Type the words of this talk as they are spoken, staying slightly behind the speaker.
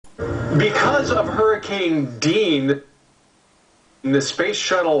Because of Hurricane Dean, the space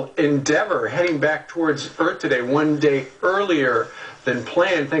shuttle Endeavour heading back towards Earth today, one day earlier than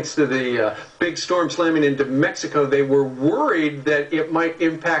planned, thanks to the big storm slamming into Mexico. They were worried that it might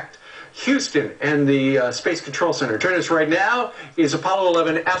impact Houston and the Space Control Center. Joining us right now is Apollo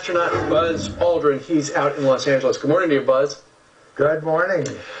 11 astronaut Buzz Aldrin. He's out in Los Angeles. Good morning to you, Buzz. Good morning.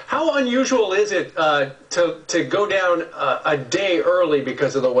 How unusual is it to go down a day early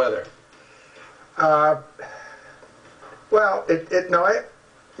because of the weather? Well,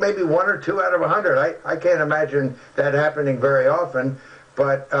 maybe 1 or 2 out of 100. I can't imagine that happening very often,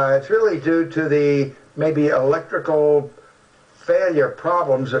 but it's really due to the maybe electrical failure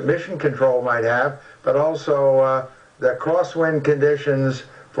problems that mission control might have, but also the crosswind conditions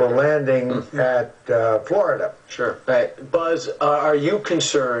for landing at Florida. Sure. Right. Buzz, are you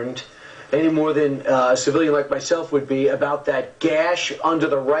concerned any more than a civilian like myself would be about that gash under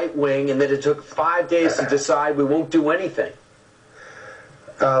the right wing and that it took 5 days to decide we won't do anything?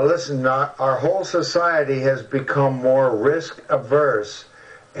 Listen, our whole society has become more risk averse,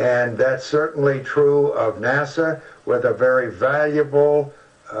 and that's certainly true of NASA with a very valuable,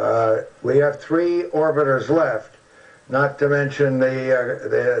 we have 3 orbiters left, not to mention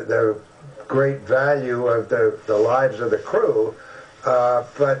the great value of the lives of the crew.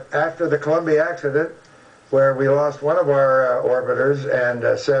 But after the Columbia accident, where we lost one of our orbiters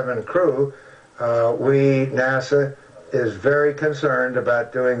and 7 crew, NASA is very concerned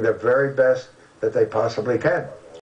about doing the very best that they possibly can.